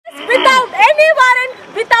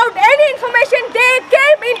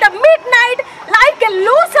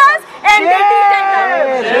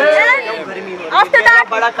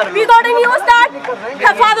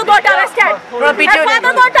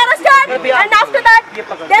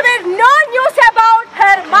There were no news about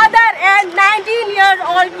her mother and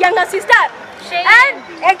 19-year-old younger sister. And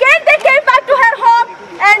again they came back to her home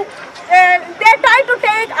and they tried to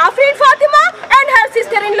take Afreen Fatima and her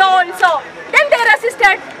sister-in-law also. Then they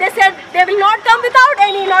resisted. They said they will not come without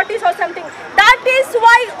any notice or something. That is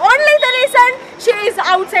why only the reason she is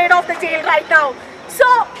outside of the jail right now. So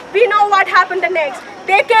we know what happened the next.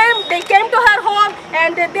 They came to her home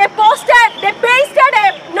and they pasted a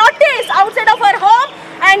notice outside of her home,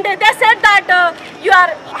 and they said that your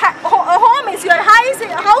home is, your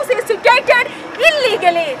house is situated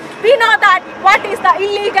illegally. We know that what is the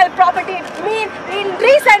illegal property mean in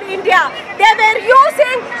recent India. They were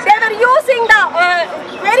using the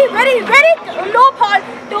very loophole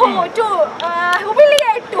to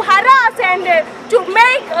humiliate, to harass, and to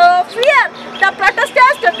make fear the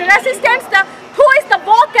protesters, the resistance, who is the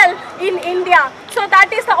vocal in India. So that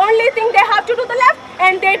is the only thing they have to do the left,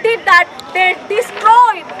 and they did that. They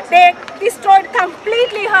destroyed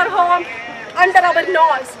completely her home under our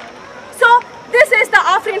nose. So this is the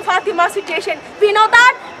Afreen Fatima situation. We know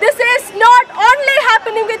that this is not only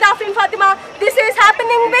happening with Afreen Fatima, this is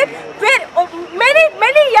happening with many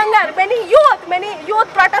youth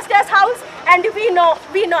protesters' house, and we know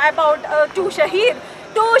about two Shaheed,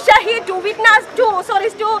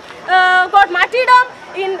 got martyrdom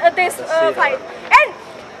in this fight. And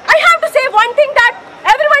I have to say one thing that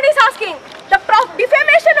everyone is asking: the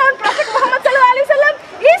defamation on Prophet Muhammad ﷺ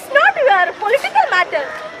is not your political matter.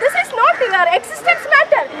 This is not your existence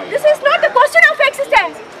matter. This is not a question of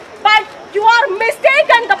existence. But you are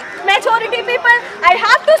mistaken, the majority people. I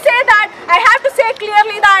have to say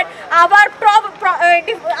clearly that our prophet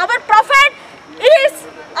is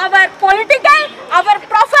our political, our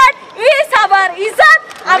prophet is our izzat,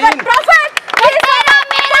 our prophet is our...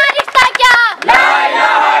 मेरा रिश्ता क्या? ला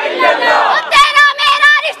इलाहा इल्लल्लाह. तेरा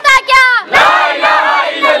मेरा रिश्ता क्या? ला इलाहा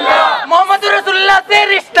इल्लल्लाह. मोहम्मद रसूलुल्लाह से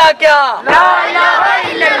रिश्ता क्या? ला इलाहा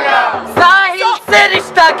इल्लल्लाह. साहिल से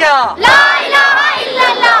रिश्ता क्या? ला इलाहा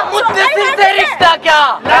इल्लल्लाह. मुद्दसिर से रिश्ता क्या?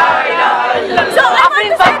 ला इलाहा इल्लल्लाह.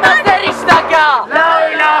 अफरीन फातिमा से रिश्ता क्या? ला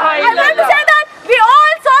इलाहा इल्लल्लाह. I want to say that we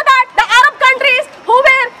all saw that the Arab countries who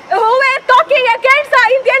were talking against the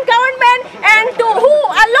Indian government and who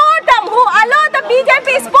allowed the BJP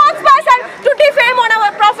spokesperson to defame on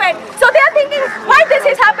our prophet. So they are thinking, why this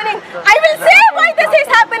is happening? I will say why this is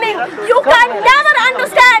happening. You can never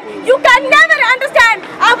understand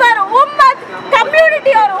our ummah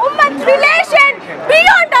community or ummah relation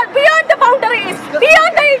beyond the boundaries,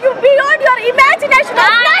 beyond your imagination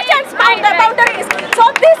of nations boundaries. So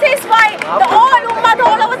this is why the whole ummah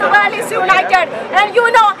all over the world is united. And you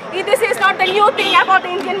know, this is not the new thing about the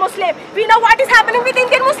Indian Muslim. We know what is happening with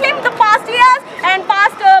Indian Muslim the past years and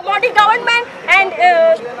past Modi government, and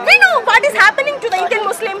we know what is happening to the Indian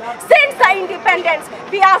Muslim since the independence.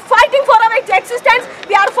 We are fighting for our existence,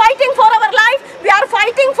 we are fighting for our life, we are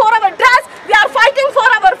fighting for our dress, we are fighting for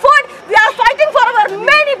our food, we are fighting for our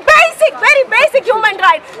many very basic human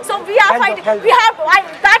rights. So we are fighting.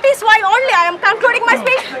 That is why only I am concluding my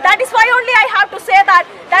speech. That is why only I have to say that.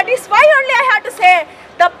 That is why only I have to say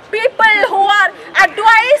the people who are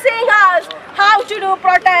advising us how to do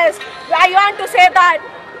protest, I want to say that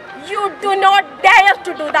you do not dare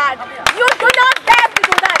to do that. You do not dare to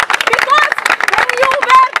do that, because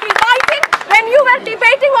when you were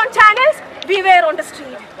debating on channels, we were on the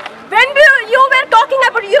street. When you were talking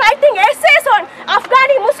about, you writing essays on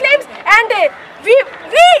Afghani Muslims, and we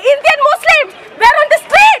Indian Muslims were on the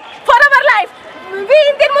street for our life. We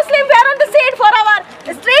Indian Muslims were on the street for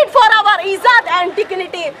our izzat and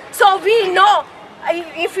dignity. So we know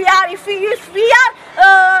if we are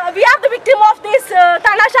the victim of this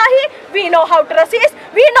Tanashahi, we know how to resist.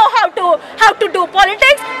 We know how to do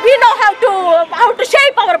politics. We know how to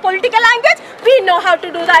shape our political language. We know how to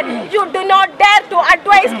do that. You do not dare to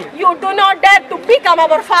advise. You do not dare to become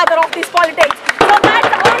our father of this politics. So that's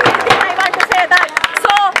the only thing I want to say that.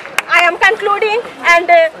 So I am concluding, and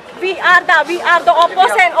we are the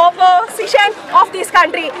opposition of this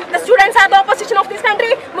country. The students are the opposition of this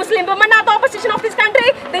country. Muslim women are the opposition of this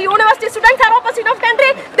country. The university students are opposition of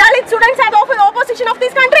country. Dalit students are the opposition of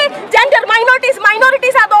this country. Gender minorities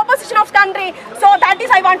are the opposition of country. So that is,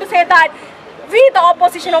 I want to say that we the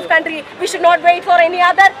opposition of country, we should not wait for any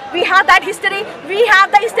other. We have that history. We have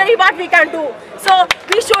the history what we can do. So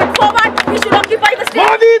we should forward. We should occupy the street.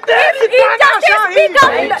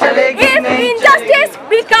 If injustice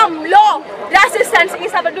become law, resistance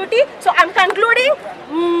is our duty. So I'm concluding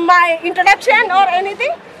my introduction or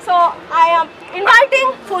anything. So I am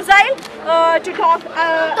inviting Fuzail to talk.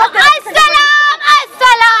 Assalam.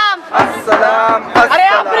 Assalam.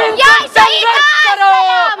 Assalam.